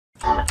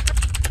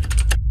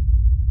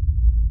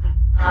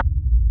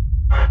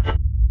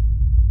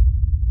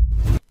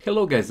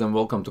Hello guys and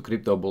welcome to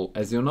Crypto Bull.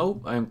 As you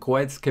know, I'm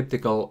quite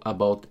skeptical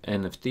about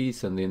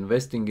NFTs and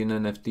investing in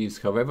NFTs.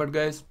 However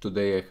guys,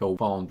 today I have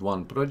found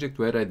one project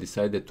where I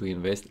decided to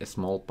invest a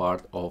small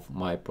part of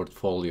my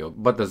portfolio.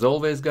 But as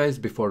always guys,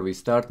 before we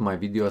start, my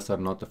videos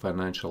are not a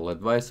financial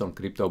advice. On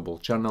Crypto Bull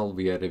channel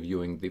we are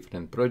reviewing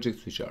different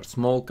projects which are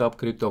small cap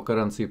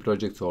cryptocurrency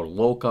projects or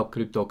low cap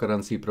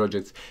cryptocurrency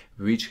projects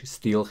which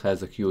still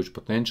has a huge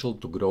potential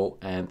to grow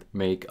and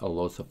make a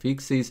lot of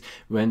fixes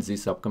when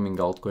this upcoming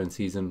altcoin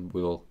season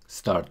will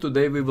start.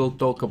 Today we will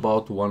talk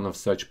about one of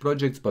such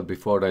projects, but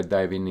before I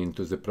dive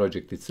into the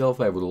project itself,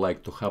 I would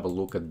like to have a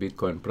look at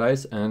Bitcoin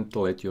price and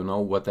to let you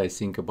know what I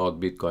think about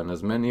Bitcoin,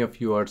 as many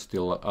of you are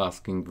still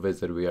asking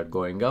whether we are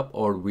going up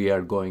or we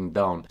are going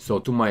down. So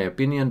to my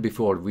opinion,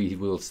 before we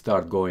will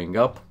start going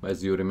up,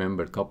 as you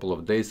remember a couple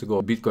of days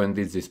ago, Bitcoin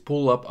did this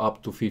pull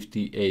up to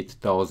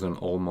 58,000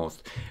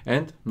 almost,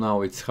 and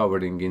now it's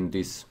hovering in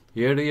this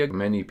area.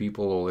 Many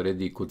people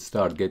already could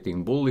start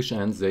getting bullish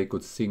and they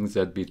could think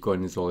that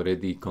Bitcoin is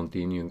already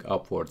continuing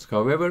upwards.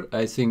 However,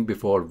 I think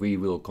before we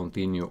will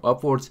continue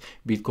upwards,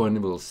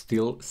 Bitcoin will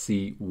still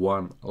see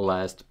one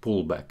last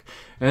pullback,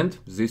 and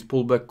this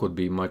pullback could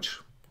be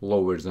much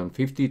lower than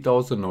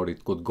 50,000, or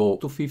it could go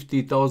to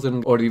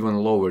 50,000 or even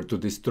lower to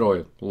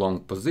destroy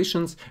long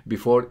positions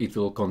before it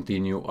will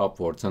continue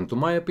upwards. And to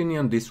my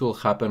opinion, this will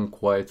happen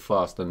quite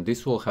fast, and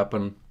this will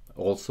happen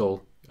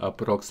also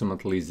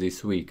approximately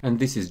this week. And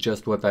this is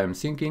just what I'm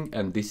thinking,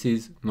 and this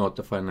is not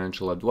a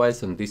financial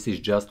advice, and this is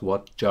just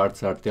what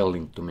charts are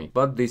telling to me.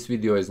 But this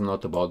video is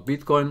not about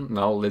Bitcoin.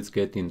 Now let's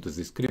get into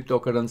this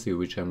cryptocurrency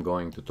which I'm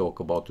going to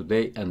talk about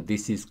today, and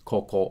this is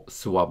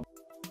Kokoswap.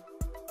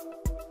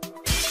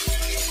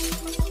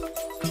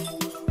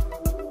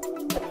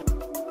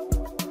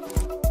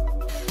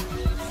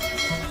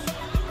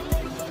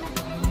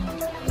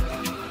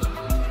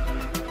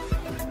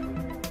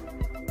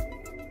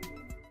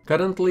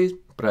 Currently,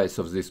 price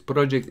of this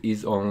project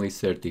is only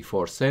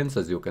 34 cents,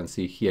 as you can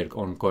see here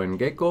on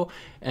CoinGecko.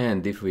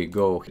 And if we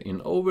go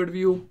in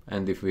overview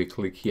and if we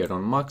click here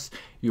on max,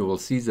 you will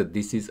see that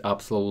this is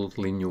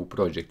absolutely new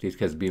project. It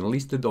has been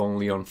listed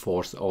only on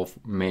 4th of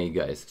May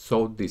guys.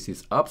 So this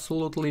is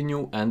absolutely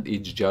new and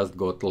it just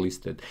got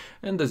listed.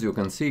 And as you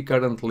can see,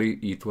 currently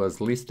it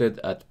was listed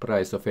at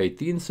price of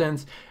 18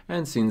 cents,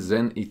 and since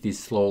then it is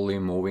slowly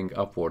moving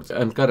upwards.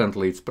 And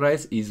currently its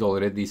price is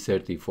already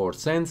 34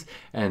 cents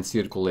and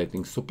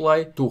circulating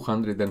supply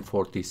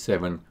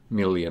 247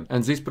 million.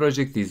 And this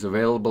project is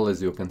available,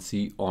 as you can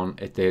see, on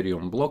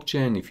Ethereum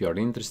blockchain. If you are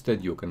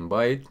interested, you can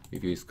buy it.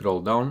 If you scroll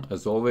down,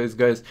 as always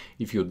guys,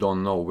 if you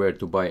don't know where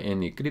to buy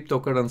any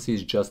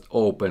cryptocurrencies, just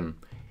open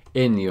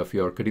any of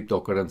your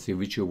cryptocurrency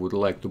which you would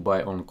like to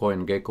buy on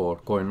CoinGecko or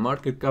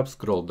CoinMarketCap,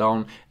 scroll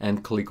down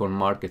and click on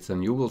markets,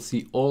 and you will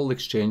see all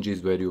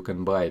exchanges where you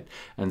can buy it.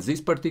 And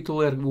this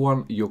particular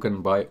one you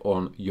can buy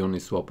on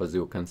Uniswap. As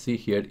you can see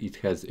here, it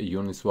has a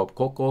Uniswap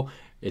Koko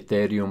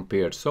Ethereum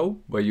pair. So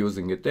by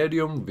using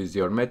Ethereum with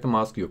your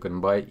MetaMask, you can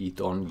buy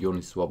it on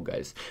Uniswap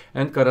guys.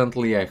 And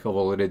currently I have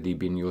already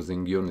been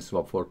using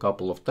Uniswap for a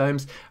couple of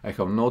times. I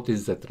have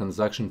noticed that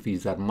transaction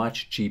fees are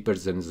much cheaper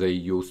than they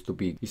used to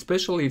be,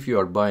 especially if you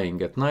are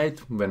buying at night.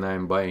 When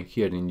I'm buying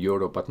here in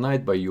Europe at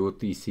night by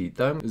UTC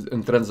time,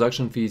 and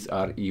transaction fees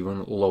are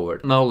even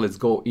lower. Now let's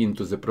go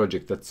into the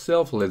project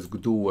itself. Let's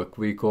do a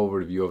quick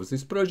overview of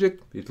this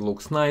project. It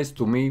looks nice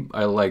to me.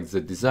 I like the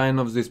design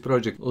of this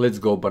project. Let's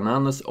go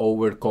bananas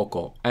over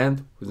COCO.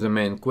 And the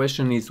main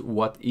question is,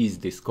 what is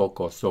this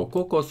COCO? So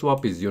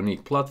Kokoswap is a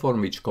unique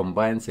platform which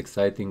combines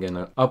exciting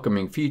and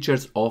upcoming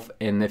features of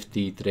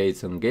NFT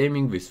trades and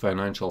gaming with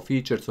financial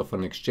features of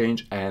an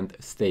exchange and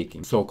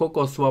staking. So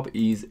Kokoswap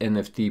is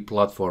NFT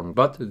platform,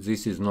 but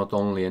this is not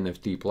only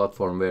NFT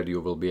platform where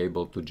you will be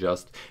able to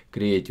just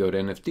create your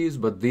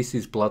NFTs, but this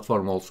is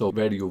platform also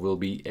where you will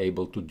be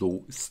able to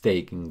do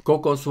staking.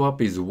 Kokoswap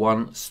is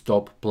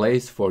one-stop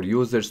place for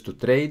users to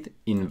trade,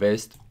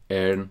 invest,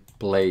 earn,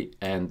 play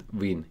and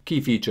win. Key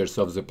features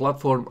of the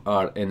platform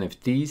are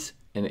NFTs,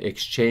 an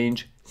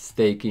exchange,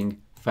 staking,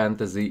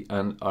 fantasy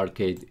and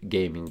arcade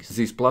gaming.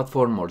 This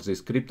platform or this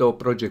crypto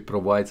project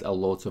provides a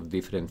lot of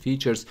different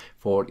features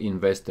for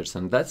investors,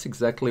 and that's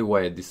exactly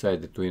why I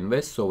decided to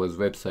invest. So as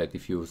website,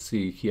 if you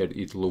see here,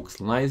 it looks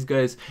nice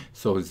guys.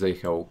 So they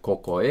have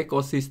COCO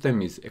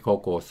ecosystem, is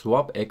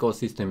Kokoswap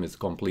ecosystem is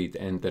complete,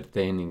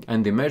 entertaining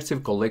and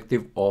immersive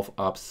collective of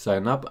apps.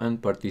 Sign up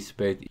and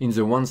participate in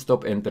the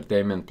one-stop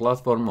entertainment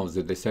platform of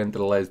the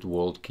decentralized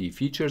world. Key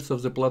features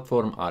of the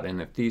platform are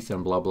NFTs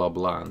and blah blah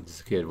blah. And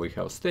here we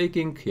have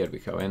staking, here we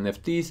have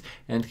NFTs,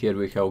 and here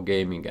we have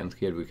gaming, and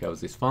here we have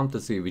this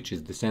fantasy, which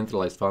is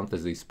decentralized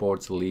fantasy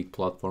sports league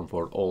platform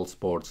for all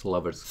sports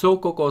lovers. So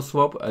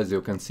Kokoswap, as you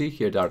can see,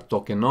 here are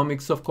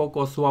tokenomics of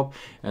Kokoswap,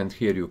 and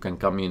here you can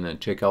come in and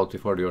check out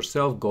for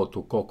yourself. Go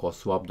to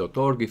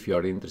kokoswap.org if you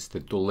are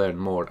interested to learn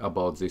more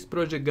about this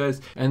project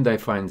guys. And I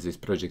find this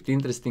project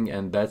interesting,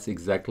 and that's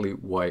exactly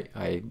why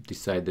I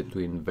decided to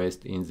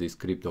invest in this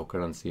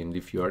cryptocurrency. And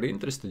if you are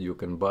interested, you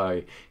can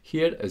buy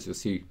here, as you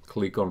see,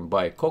 click on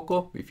buy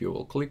COCO. If you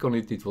will click on it,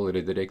 it, it will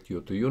redirect you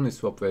to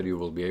Uniswap where you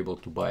will be able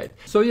to buy it.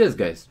 So yes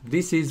guys,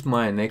 this is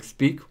my next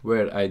pick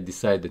where I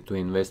decided to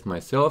invest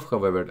myself.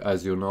 However,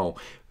 as you know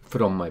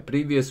from my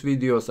previous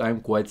videos,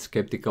 I'm quite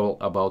skeptical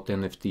about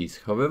NFTs.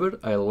 However,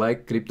 I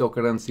like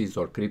cryptocurrencies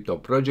or crypto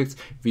projects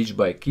which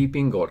by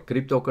keeping, or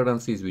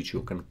cryptocurrencies which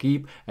you can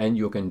keep and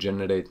you can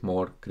generate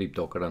more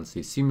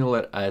cryptocurrencies,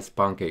 similar as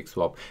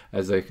PancakeSwap,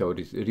 as I have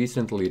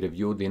recently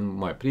reviewed in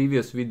my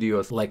previous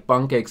videos, like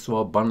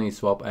PancakeSwap,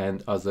 BunnySwap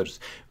and others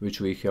which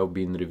we have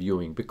been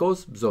reviewing,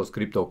 because those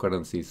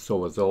cryptocurrencies,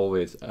 so as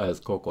always as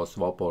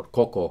Kokoswap or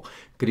COCO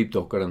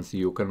cryptocurrency,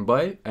 you can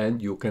buy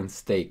and you can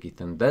stake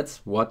it, and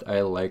that's what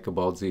I like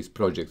about these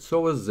projects.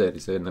 So as there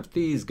is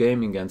NFTs,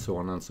 gaming and so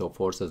on and so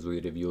forth, as we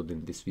reviewed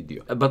in this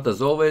video. But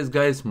as always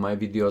guys, my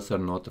videos are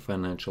not a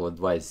financial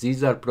advice.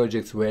 These are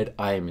projects where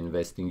I am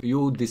investing.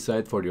 You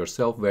decide for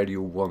yourself where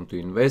you want to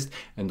invest,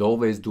 and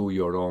always do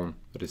your own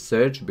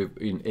research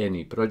in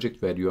any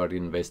project where you are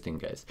investing,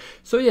 guys.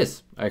 So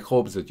yes, I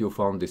hope that you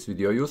found this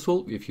video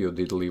useful. If you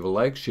did, leave a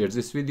like, share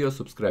this video,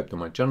 subscribe to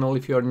my channel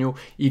if you are new.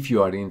 If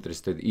you are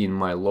interested in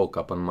my low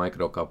cap and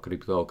micro cap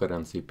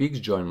cryptocurrency picks,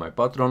 join my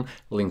Patreon.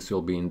 Links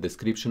will be in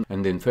description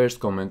and in first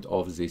comment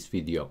of this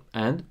video,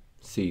 and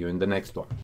see you in the next one.